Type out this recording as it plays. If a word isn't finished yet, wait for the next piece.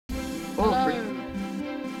Oh,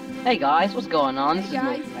 Hello. hey guys, what's going on? Hey This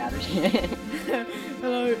guys. is Nobby Matters.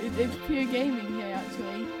 Hello, it's pure gaming here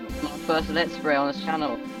actually. My first Let's Play on this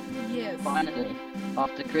channel. Yes. Finally,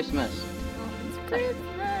 after Christmas. Oh, it's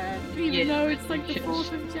Christmas, even Yeah, though it's like the resolutions.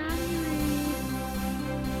 4th of January.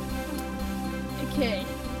 Okay.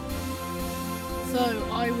 So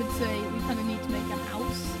I would say we kind of need to make a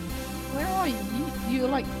house. Where are you? You're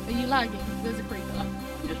like, are you lagging? There's a creeper.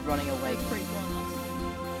 I'm just running away. There's a creeper on us.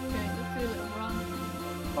 Okay, let's do a little run.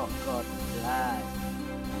 Oh god, lag.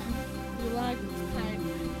 The lag was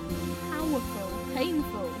powerful,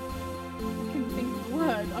 painful. I couldn't think of the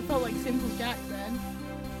word. I felt like Simple Jack then.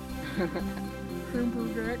 Simple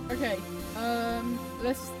Jack. Okay,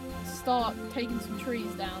 let's start taking some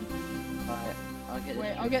trees down. Alright, I'll get this.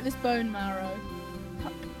 Wait, I'll get this bone marrow.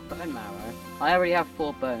 bone marrow. I already have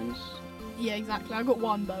 4 bones. Yeah, exactly. I got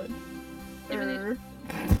 1 bone. Even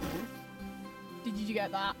Did you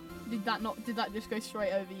get that? Did that just go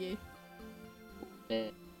straight over you?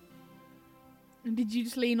 these- And did you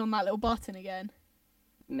just lean on that little button again?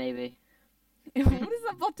 Maybe. What does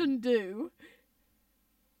that button do?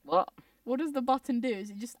 What? What does the button do? Is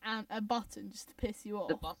it just a button just to piss you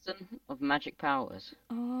The off? button of magic powers.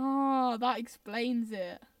 Oh, that explains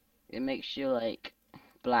it. It makes you like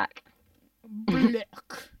black Black.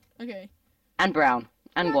 Okay. and brown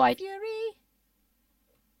and Black white. Fury.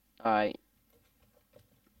 Alright.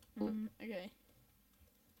 Okay.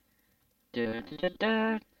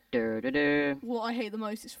 What I hate the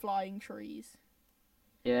most is flying trees.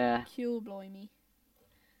 Yeah. Kill blimey.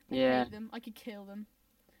 I Yeah. hate them. I could kill them.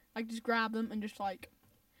 I could just grab them and just like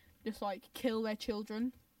kill their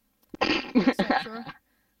children, etc.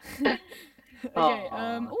 Okay.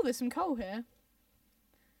 Aw. Oh, there's some coal here.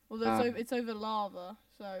 Although Ah. it's over lava,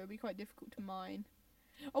 so it'll be quite difficult to mine.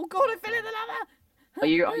 Oh God! I fell in the lava. Are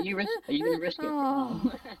you gonna risk it?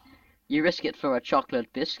 Oh. You risk it for a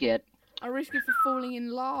chocolate biscuit. I risk it for falling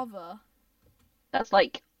in lava. That's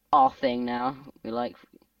like our thing now. We like.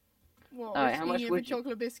 What? Alright, how Risking much it for would you?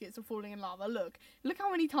 chocolate biscuits or falling in lava? Look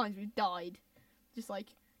how many times we've died. Just like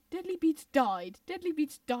Deadly Beats died. Deadly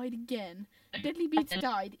Beats died again. Deadly Beats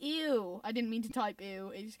died. Ew! I didn't mean to type ew.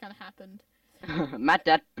 It just kind of happened. Mad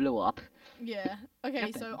Dad blew up. Yeah.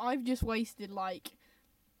 Okay, so I've just wasted like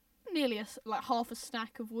nearly like half a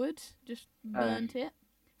stack of wood. Just burnt it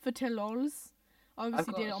for telols. I I've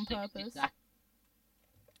obviously got did it a on 60 purpose. stack.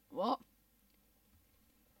 What?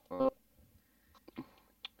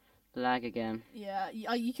 Lag again. Yeah,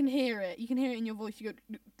 you can hear it. You can hear it in your voice. You go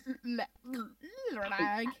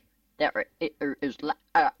lag. There it is lag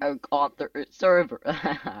on the server.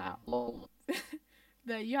 Lol.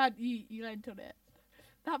 There, you entered it.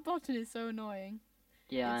 That button is so annoying.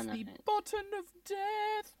 Yeah, It's I know. the button of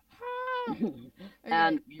death. Ah!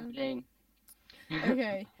 And Okay, muting.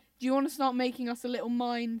 okay. Do you want to start making us a little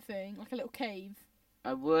mine thing, like a little cave?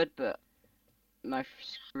 I would, but my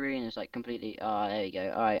screen is like completely. Ah, there you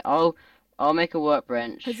go. All right, I'll make a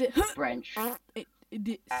workbench. Has it? Bench. It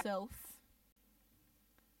did itself.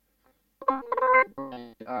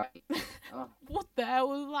 Alright. Oh, What the hell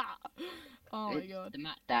was that? Oh my it's god. the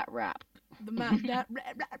Matt that rap. The map that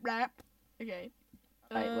rap. Okay.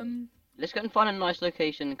 Right, wait. Let's go and find a nice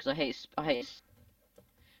location because I hate.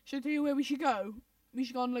 Should I tell you where we should go? We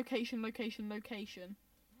should go on location.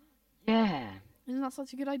 Yeah. Isn't that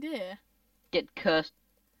such a good idea? Get cursed.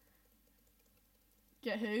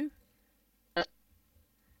 Get who?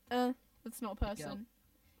 That's not a person.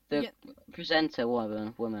 The Get- presenter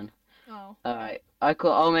woman. Oh. Alright.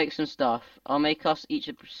 I'll make some stuff. I'll make us each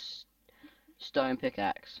a stone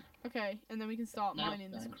pickaxe. Okay, and then we can start No,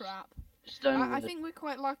 mining this thanks. crap. Stone I wood. think we're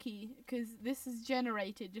quite lucky because this is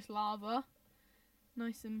generated just lava,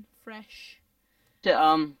 nice and fresh.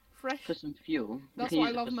 To Fresh. for some fuel. We That's can what I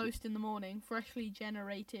use it love for some- most in the morning. Freshly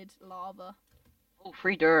generated lava. Oh,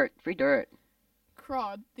 free dirt. Free dirt.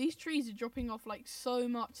 Crud. These trees are dropping off like so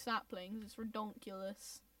much saplings. It's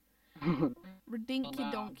redonkulous.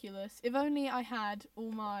 Ridiculous. If only I had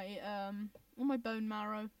all my bone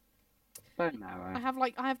marrow. Bone marrow. I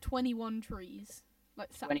have 21 trees.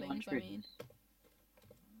 Like 21 saplings, I mean.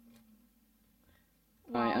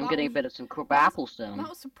 Alright, Wow, I'm that getting was- a bit of some crab that apple stone. That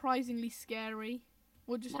was surprisingly scary.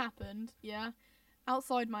 What just happened? Yeah.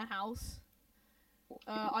 Outside my house,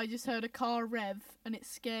 I just heard a car rev and it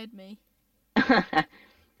scared me. That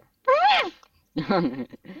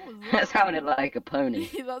that? sounded like a pony.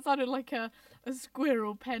 That sounded like a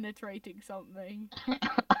squirrel penetrating something.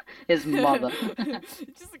 His mother.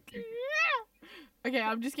 Just like, yeah. Okay,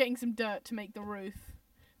 I'm just getting some dirt to make the roof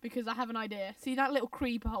because I have an idea. See that little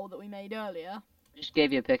creeper hole that we made earlier? Just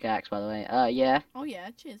gave you a pickaxe, by the way. Yeah. Oh yeah,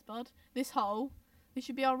 cheers, bud. This hole, This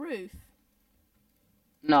should be our roof.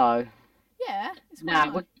 No. Yeah, it's quite Nah,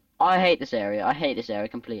 nice. I hate this area. I hate this area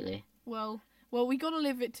completely. Well, we gotta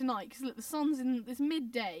live it tonight because look, the sun's in. It's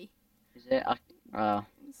midday, Is it?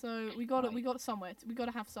 so we got Right. we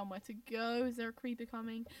gotta have somewhere to go. Is there a creeper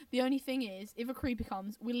coming? The only thing is, if a creeper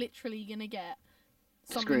comes, we're literally gonna get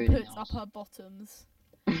something Screwed in puts the up our bottoms.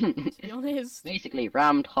 arse. To be honest, Basically,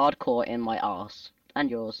 rammed hardcore in my ass. And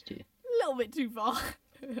yours too. a little bit too far.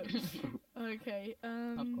 Okay.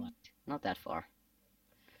 Not quite. Not that far.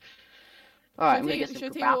 Should Alright, I I'm gonna tell you, get some should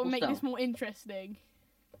I tell you what would grapple make this stone. more interesting?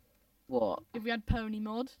 What? If we had pony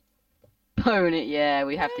mod. Pony, yeah,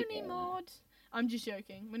 we have to Pony get mod. I'm just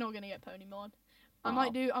joking. We're not gonna get pony mod. I Oh.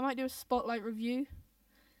 might do a spotlight review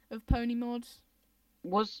of pony mod.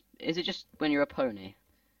 Is it just when you're a pony?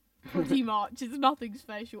 Pretty much. It's nothing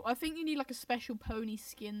special. I think you need like a special pony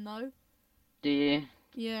skin though. Do you?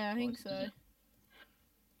 Yeah, I think Does so. it?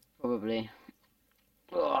 Probably.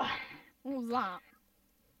 Ugh. What was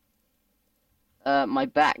that? My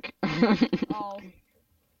back. Oh,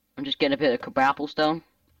 I'm just getting a bit of grapple stone.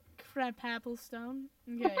 crab apple stone.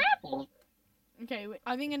 Okay. Apples? Okay.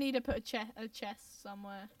 I think I need to put a chest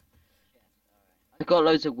somewhere. I've got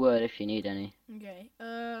loads of wood if you need any. Okay.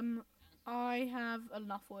 I have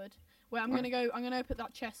enough wood. Wait, I'm gonna put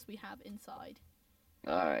that chest we have inside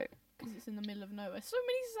Alright. because it's in the middle of nowhere. So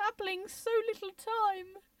many saplings, so little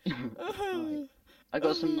time. Right. I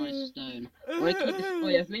got some nice stone. I'm gonna keep this. Oh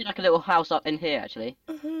yeah, I've made like a little house up in here actually.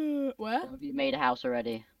 Where? Or have you made a house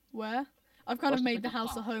already? Where? I've kind of What's made the the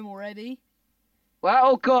house a hut? home already. Well,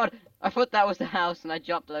 oh god! I thought that was the house and I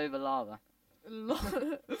jumped over lava. Lol,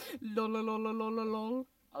 lol, lol, lol, lol, lol.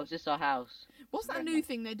 Oh, is this our house? What's that new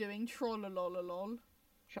thing they're doing? Trollolololol.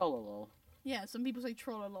 Trollolol. Yeah, some people say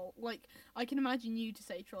trollolol. Like, I can imagine you to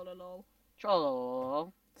say trollolol.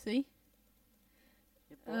 Trollolol. See?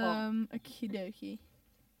 Alright. Okie dokie.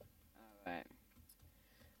 Okay.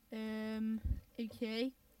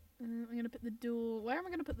 I'm gonna put the door. Where am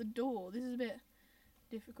I gonna put the door? This is a bit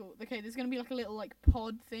difficult. Okay, there's gonna be like a little like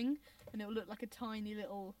pod thing, and it'll look like a tiny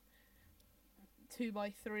little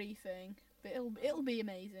 2x3 thing. But it'll be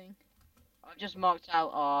amazing. I've just marked out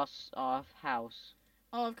our house.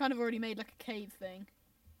 Oh, I've kind of already made like a cave thing.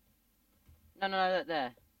 No, look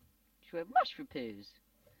there. Should we have mushroom poos?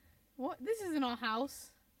 What? This isn't our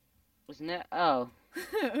house. Wasn't it? Oh.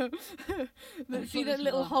 Look, see thought that this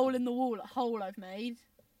little was our hole in the wall? Hole I've made.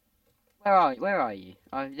 Where are you?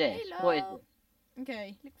 Oh, this. What is Hello. it?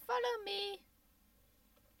 Okay, look, follow me.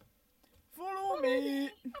 Follow me.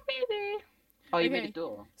 Baby. Oh, you made Okay. a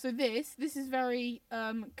door. So this is very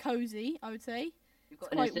cozy, I would say. You've It's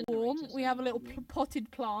got an quite incinerator, warm. so We have a you little can-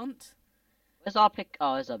 potted plant. Where's our pick?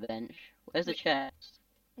 Oh, there's our bench. Where's the Wait. chest?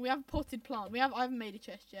 We have a potted plant. I haven't made a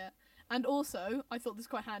chest yet. And also, I thought this was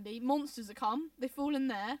quite handy. Monsters that come, they fall in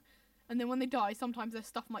there, and then when they die, sometimes their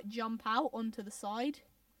stuff might jump out onto the side.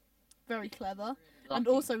 Very clever. And Lucky.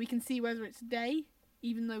 also, we can see whether it's day,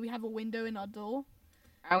 even though we have a window in our door.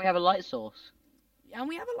 And we have a light source. And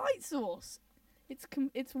we have a light source.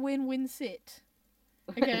 It's win-win sit.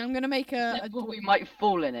 Okay, I'm gonna make a. Except for we might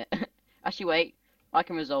fall in it. Actually, wait. I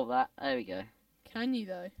can resolve that. There we go. Can you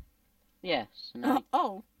though? Yes. Now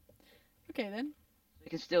Oh. Okay then. we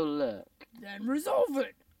can still look. Then resolve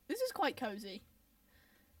it. This is quite cozy.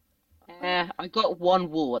 I got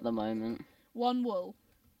one wall at the moment. One wool,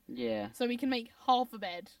 Yeah. so we can make half a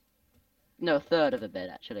bed. No, a third of a bed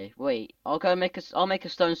actually. Wait. I'll make a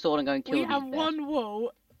stone sword and go and kill We these have beds. one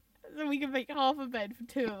wool, so we can make half a bed for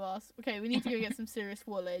two of us. Okay, we need to go get some serious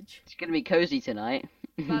woolage. It's gonna be cozy tonight.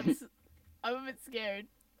 That's. I'm a bit scared.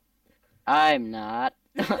 I'm not.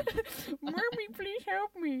 Mommy, please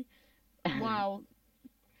help me. Wow.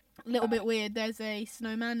 A little bit weird. There's a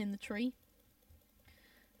snowman in the tree.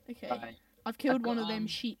 Okay. Right. I've killed I've one got, of them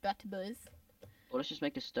sheep batterbers. Well, let's just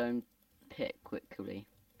make a stone pick quickly.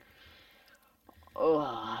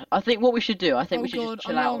 Oh, I think what we should do. I think Oh we should god, just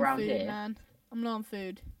I'm chill low out on around food, here. man. I'm low on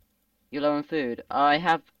food. You're low on food. I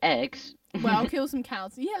have eggs. Well, I'll kill some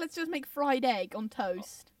cows. Yeah, let's just make fried egg on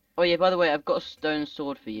toast. Oh yeah. By the way, I've got a stone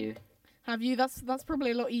sword for you. Have you? That's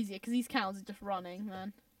probably a lot easier because these cows are just running,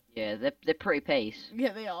 man. Yeah, they're pretty pace.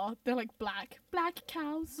 Yeah, they are. They're like black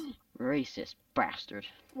cows. Racist bastard.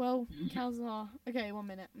 Well, cows are. Okay, 1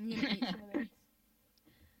 minute. I'm gonna eat some of these.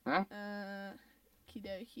 Huh?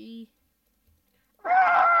 Kidoki.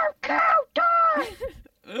 Cow, die!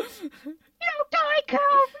 You die,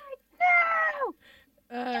 cow!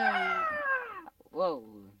 No! Whoa!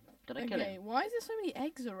 Did I kill Okay, him? why is there so many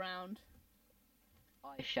eggs around?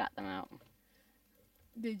 I shat them out.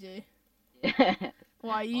 Did you? Yeah.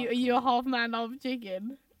 Why, are you a half man, half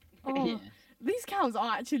chicken? Oh, Yeah. These cows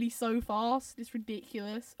are actually so fast. It's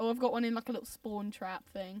ridiculous. Oh, I've got one in like a little spawn trap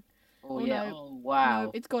thing. Oh, Oh, yeah. no. Oh, No,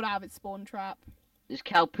 wow. it's got to have its spawn trap. This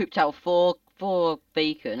cow pooped out four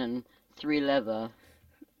bacon and 3 leather.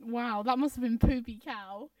 Wow, that must have been poopy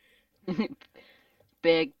cow.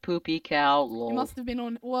 Big poopy cow, It lol. must have been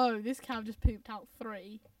on. Whoa, this cow just pooped out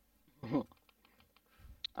 3. Alright,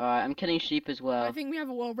 I'm killing sheep as I well. think we have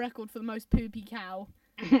a world record for the most poopy cow.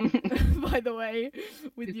 By the way,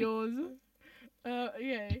 with yours.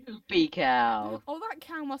 Yeah. Poopy cow. Oh, that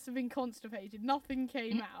cow must have been constipated. Nothing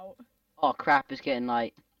came out. Oh crap, it's getting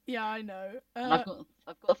light. Yeah, I know. And I've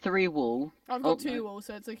got 3 wool. I've Oh got 2 no. wool,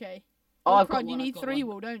 so it's okay. Oh, Oh, I've got crud, you one. I've need got 3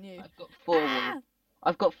 one. wool, don't you? I've got 4 wool. Ah!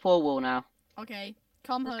 I've got 4 wool now. Okay,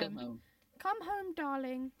 come Let's home. go home. Come home,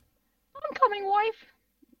 darling. I'm coming, wife.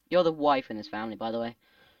 You're the wife in this family, by the way.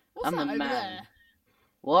 What's I'm that the over man. there?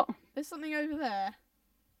 What? There's something over there.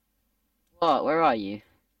 What? Where are you?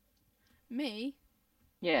 Me?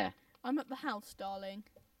 Yeah, I'm at the house, darling.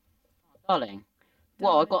 darling.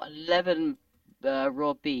 Well, I Darling. got 11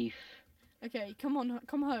 raw beef. Okay, come on,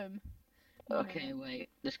 come home. 1 Okay, minute. wait.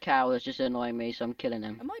 This cow is just annoying me, so I'm killing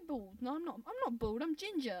him. Am I bald? No, I'm not. I'm not bald. I'm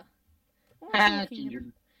ginger. What am I talking Ginger.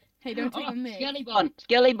 about? Hey, don't take Oh, my mic. Skellybone!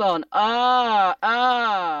 Skellybone! Ah!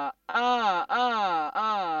 Ah! Ah! Ah!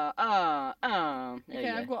 Ah! Ah! Ah! There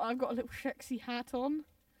Okay, we I've got a little sexy hat on.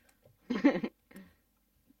 go.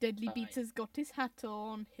 Deadly Alright. Beats has got his hat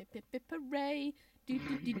on. Hip hip hip hooray. Do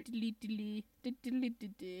do do do do do do do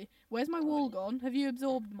do. Where's my wool gone? Have you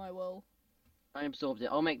absorbed my wool? I absorbed it.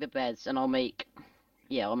 I'll make the beds, and I'll make...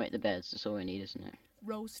 Yeah, I'll make the beds. That's all we need, isn't it?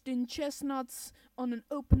 Roasting chestnuts on an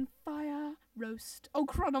open fire. Roast. Oh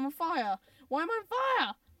crud! I'm on fire. Why am I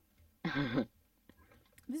on fire?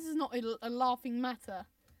 This is not a laughing matter.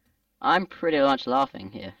 I'm pretty much laughing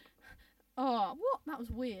here. Oh, what? That was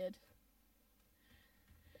weird.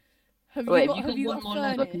 Have Wait, you have you got got one a more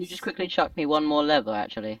leather? furnace? Can you just quickly chuck me one more leather,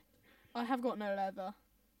 actually? I have got no leather.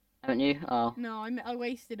 Haven't you? Oh. No, I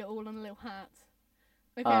wasted it all on a little hat.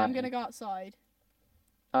 Okay, I'm Alright. gonna go outside.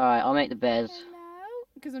 Alright, I'll make the beds. Hello?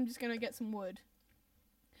 Because I'm just gonna get some wood.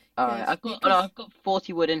 Alright, 'Cause- no, because- I've got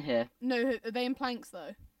 40 wood in here. No, are they in planks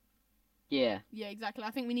though? Yeah. Yeah, exactly.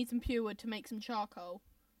 I think we need some pure wood to make some charcoal.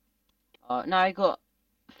 No, I got...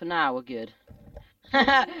 For now, we're good.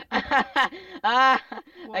 Ah!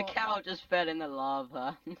 A What? cow just fell in the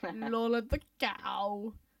lava. Lol at the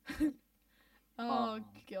cow. Oh Oh.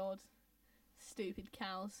 god. Stupid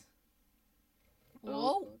cows.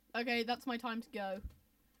 Oh, Whoa. Okay, that's my time to go.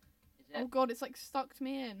 Is Oh it? god, it's like stuck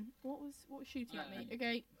me in. What was shooting at me? Alright.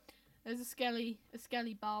 Okay. There's a skelly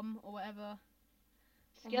bum or whatever. on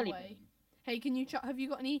the Skelly way. bone. Hey, can you have you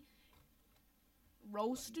got any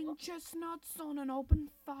roasting chestnuts on an open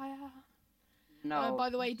fire? No. By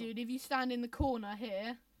the way, dude, if you stand in the corner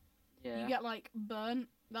here, Yeah. you get like burnt.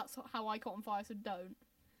 That's how I caught on fire, so don't.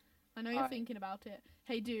 I know you're Alright. thinking about it.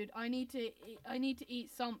 Hey, dude, I need to eat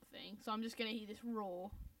something, so I'm just gonna eat this raw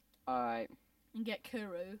Alright. and get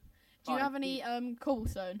kuru. Do you Fine. have any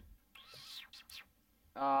cobblestone?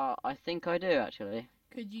 I think I do, actually.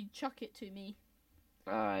 Could you chuck it to me,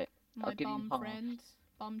 Alright. my I'll give you bum half. friend,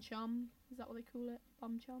 bum chum? Is that what they call it?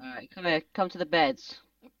 Bum chum? Alright, come here. Come to the beds.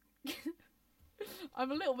 I'm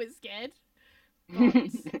a little bit scared.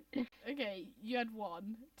 But, okay, you had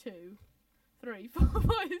 1, 2, 3, 4, 5,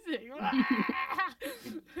 6.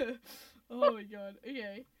 Oh my god.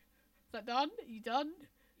 Okay. Is that done? You done?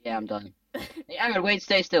 Yeah, I'm done. Hey, hang on, wait,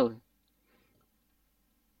 stay still.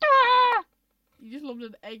 You just lobbed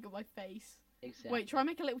an egg at my face. Exactly. Wait, try and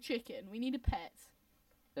make a little chicken. We need a pet.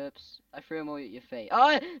 Oops, I threw them all at your feet.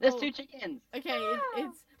 Oh, there's Oh. 2 chickens. Okay,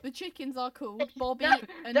 it's the chickens are called Bobby No,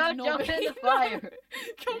 and don't Nobby. jump in the fire.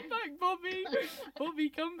 Come back, Bobby. Bobby,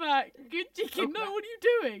 come back. Good chicken. No, what are you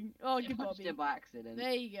doing? Oh, I good punched Bobby. him by accident.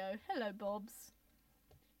 There you go. Hello, Bobs.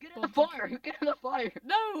 Get in the Bobby. fire! Get in the fire!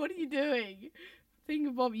 No, what are you doing? Think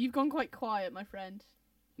of Bobby. You've gone quite quiet, my friend.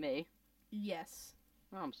 Me? Yes.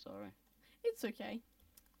 Oh, I'm sorry. It's okay.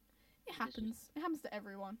 It It is- happens. It happens to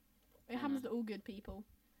everyone. It I happens know. to all good people.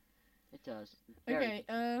 It does. Very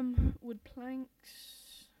Okay, wood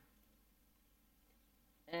planks.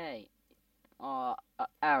 Hey,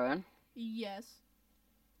 Aaron, Yes.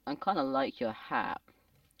 I kind of like your hat.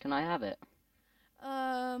 Can I have it?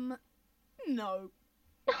 No.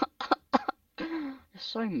 You're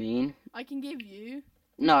so mean. I can give you.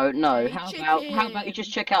 No, no. Hey, How about you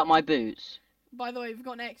just check out my boots? By the way, we've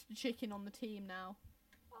got an extra chicken on the team now.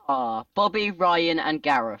 Bobby, Ryan, and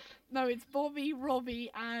Gareth. No, it's Bobby, Robby,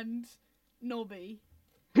 and Nobby.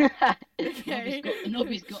 Okay.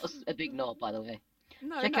 Nobby's got a big knob, by the way.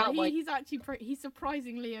 No, Check no, out my- he's actually he's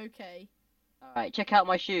surprisingly okay. Alright, check out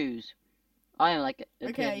my shoes. I am like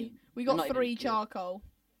Okay, we I'm got not even 3 good. charcoal.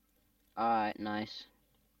 Alright, nice.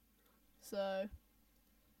 So,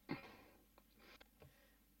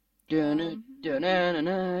 Dun dun dun dun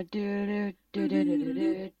dun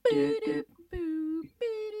dun dun.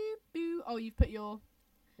 oh, you've put your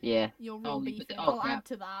Yeah. Oh, you Robby put the, thing. oh I'll crap. add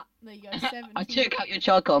to that. There you go, I 17. took out your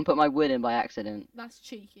charcoal and put my wood in by accident. That's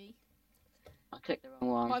cheeky. I clicked the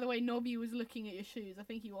wrong one. By the way, Nobby was looking at your shoes. I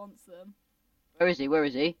think he wants them. Where is he? Where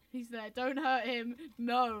is he? He's there. Don't hurt him.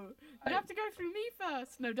 No. You Right. have to go through me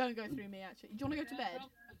first. No, don't go through me, actually. Do you want to go to bed?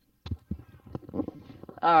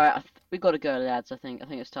 Alright, we gotta go, lads. I think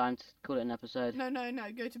it's time to call it an episode. No, no,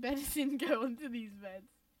 no. Go to bed as in go onto these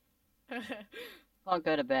beds. Can't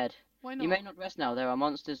go to bed. Why not? You may not rest now. There are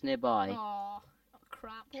monsters nearby. Aw, oh,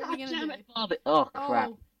 crap. What are God we going to damn do? it, Bobby. Oh crap.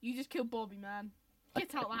 Oh, you just killed Bobby, man.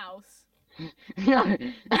 Get out the house. No.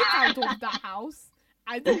 Get out of the house.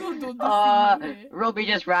 I do not want to see you here. Robby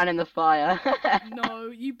just ran in the fire. No,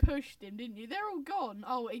 you pushed him, didn't you? They're all gone.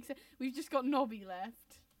 Oh, except we've just got Nobby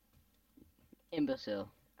left. Imbecile.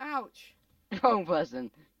 Ouch. Wrong person.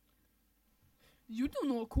 You do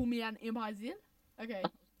not call me an imbecile. Okay.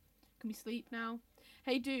 Can we sleep now?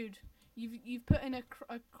 Hey, dude. You've put in a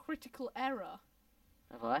critical error.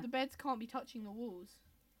 Have I? The beds can't be touching the walls.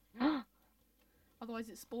 Otherwise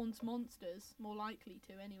it spawns monsters. More likely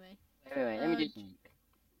to, anyway. Wait, let me do something.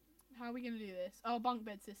 How are we going to do this? Oh, bunk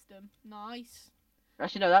bed system. Nice.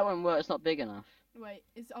 Actually, no, that won't work. It's not big enough. Wait,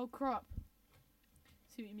 oh crap.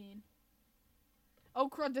 See what you mean. Oh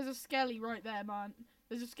crud, there's a skelly right there, man.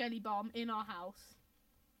 There's a skelly bomb in our house.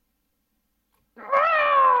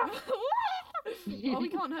 Oh, we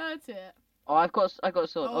can't hurt it. Oh, I got a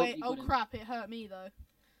sword. Oh wait, you oh got him. crap, it hurt me though.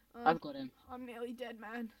 I've got him. I'm nearly dead,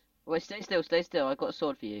 man. Wait, stay still, stay still. I got a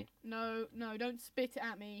sword for you. No, no, don't spit it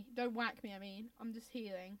at me. Don't whack me, I mean. I'm just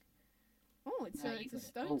healing. Oh, it's No, a you got it.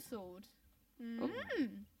 stone Oh. sword. Oh. Mm.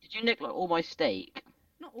 Did you nick like all my steak?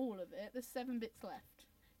 Not all of it. There's 7 bits left.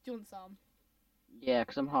 Do you want some? Yeah,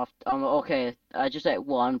 because I'm half. I'm okay. I just ate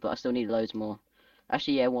one, but I still need loads more.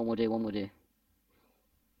 Actually, yeah, one will do. One will do.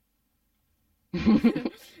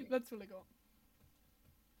 That's all I got.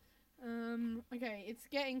 Okay, it's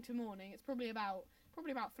getting to morning. It's probably about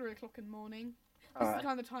 3 o'clock in the morning. This is the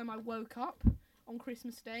kind of time I woke up on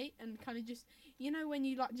Christmas Day and kind of just, you know, when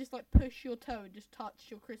you just push your toe and just touch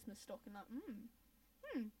your Christmas stocking, like,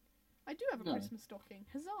 I do have a No. Christmas stocking.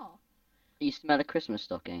 Huzzah! You smell a Christmas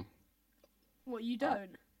stocking? What, you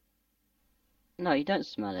don't? No, you don't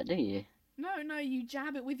smell it, do you? No, you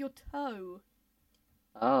jab it with your toe.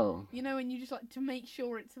 Oh. You know, and you just like to make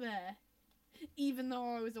sure it's there. Even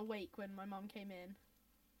though I was awake when my mum came in.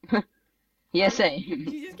 Yeah, same.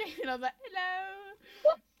 She just came in, I was like, hello!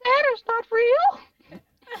 What? Santa's not real?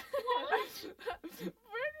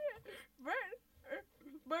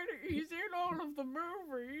 But he's in all of the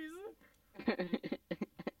movies.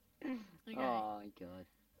 Okay. Oh my god.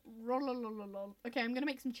 Roll. Okay, I'm gonna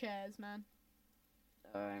make some chairs, man.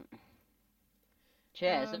 Alright.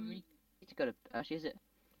 Chairs, Um, we need to go to. Actually, is it?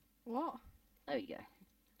 What? There we go.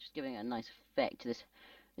 Just giving it a nice effect to this.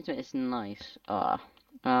 Let's make this nice.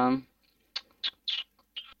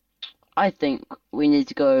 I think we need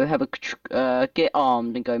to go have get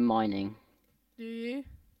armed and go mining. Do you?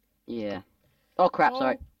 Yeah. Oh crap!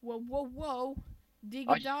 Sorry. Whoa. Dig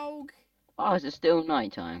I a just- dog. Oh, is it still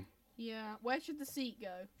night time? Yeah. Where should the seat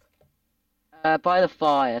go? By the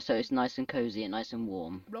fire, so it's nice and cozy and nice and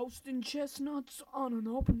warm. Roasting chestnuts on an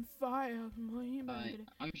open fire. Right.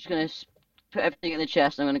 I'm just gonna put everything in the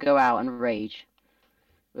chest. I'm gonna go out and rage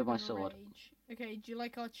with my Gonna sword. rage. Okay, do you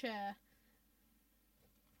like our chair?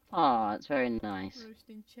 Ah, it's very nice.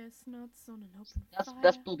 Roasting chestnuts on an open fire.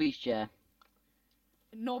 That's Bobby's chair.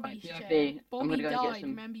 Nobby's Right, chair. POV, I'm Bobby gonna go get died. some-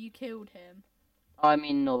 Remember, you killed him. I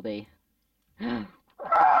mean Nobby.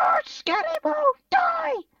 Skeleton,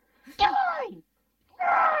 die! Die!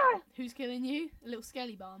 Who's killing you? A little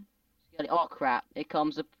skelly bomb. Oh crap! Here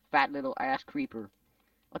comes a fat little ass creeper.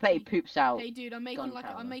 I bet he poops out. Hey, dude, I'm making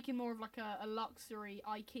gunpowder. I'm making more of like a luxury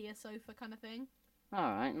IKEA sofa kind of thing. All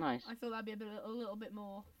right, nice. I thought that'd be a little bit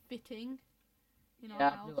more fitting in our Yeah,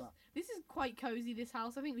 house. This is quite cozy. This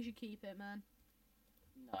house. I think we should keep it, man.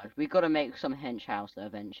 No, we gotta make some hench house though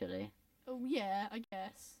eventually. Oh yeah, I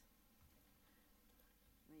guess.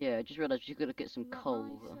 Yeah, I just realised you gotta get some Is that coal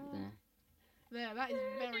nice, up uh? there. There, that is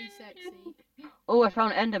very sexy. Oh, I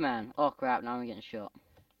found Enderman. Oh crap! Now I'm getting shot.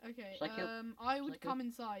 Okay, Should I kill- I I would kill- come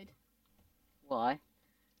inside Why?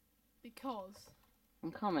 because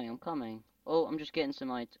I'm coming. I'm coming. Oh, I'm just getting some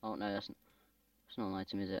Oh no, that's not an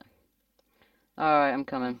item, is it? All right, I'm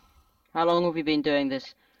coming. How long have we been doing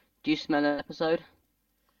this? Do you smell an episode?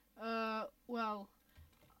 well,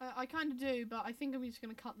 I kind of do, but I think I'm just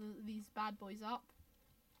going to cut these bad boys up.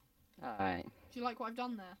 Alright. Do you like what I've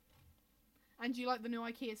done there? And do you like the new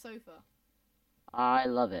IKEA sofa? I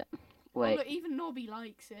love it. Oh, Wait. look, even Nobby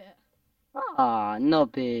likes it. Ah,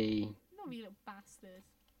 Nobby. Nobby, little bastard.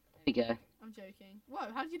 There we go. I'm joking.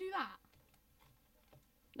 Whoa, how did you do that?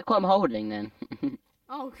 Look what I'm holding then.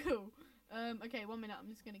 Oh, cool. Okay, 1 minute. I'm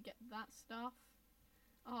just going to get that stuff.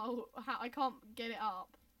 Oh, I can't get it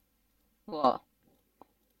up. What?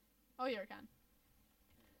 Oh, yeah, I can.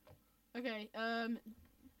 Okay,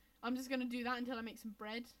 I'm just gonna do that until I make some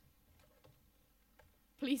bread.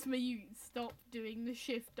 Please may you stop doing the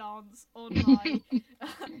shift dance on my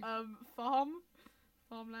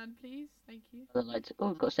farmland, please. Thank you. I'd like to... Oh,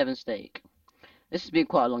 we've got 7 steak. This has been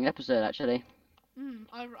quite a long episode, actually.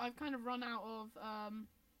 I've kind of run out of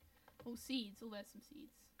all seeds. Oh, there's some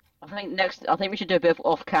seeds. I think we should do a bit of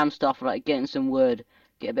off-cam stuff, like getting some wood,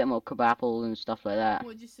 get a bit more crab apple and stuff like that.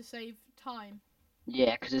 Well, just to save time.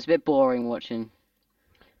 Yeah, because it's a bit boring watching.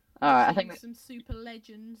 Alright, Watching some super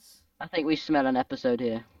legends. I think we smell an episode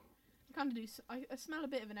here. I kind of do. I smell a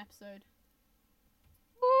bit of an episode.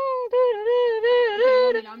 Okay,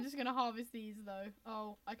 1 minute. I'm just gonna harvest these though.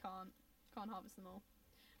 Oh, I can't harvest them all.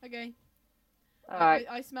 Okay. Alright.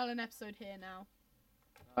 I smell an episode here now.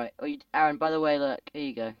 Alright. Oh, Aaron, by the way, look, here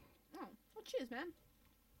you go. Oh, well, cheers, man.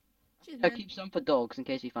 Cheers, No, man. keep some for dogs in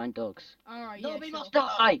case you find dogs. Alright, No, yeah, they sure. must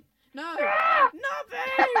die! No! Ah!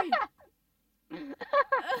 Nobby!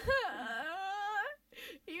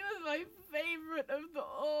 He was my favourite of the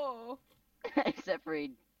all. Except for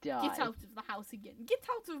he died. Get out of the house again. Get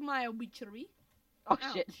out of my obituary. Oh,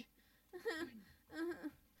 Ouch. shit.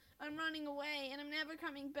 I'm running away and I'm never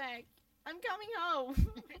coming back. I'm coming home.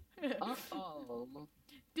 Uh-oh.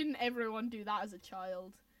 Didn't everyone do that as a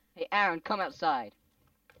child? Hey, Aaron, come outside.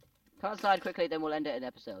 Come outside quickly, then we'll end it an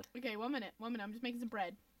episode. Okay, 1 minute. 1 minute. I'm just making some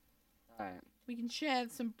bread. Alright. We can share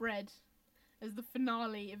some bread as the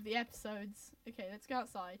finale of the episodes. Okay, let's go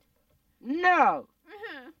outside. No!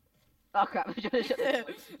 Oh, crap. Okay, there you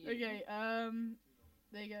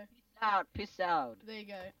go. Peace out. There you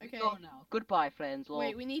go. Okay. Go now. Goodbye, friends. Lol.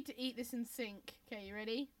 Wait, we need to eat this in sync. Okay, you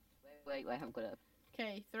ready? Wait, I haven't got it.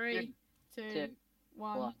 Okay, 3, 2,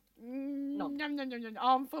 1. one. No. Nom, nom, nom, nom.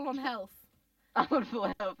 Oh, I'm full on health. I'm on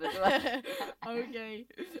full health as well. Okay,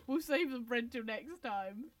 we'll save the bread till next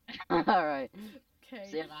time. Alright. Okay.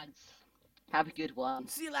 See you, lads. Have a good one.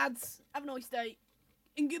 See you, lads. Have a nice day.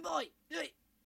 And goodbye.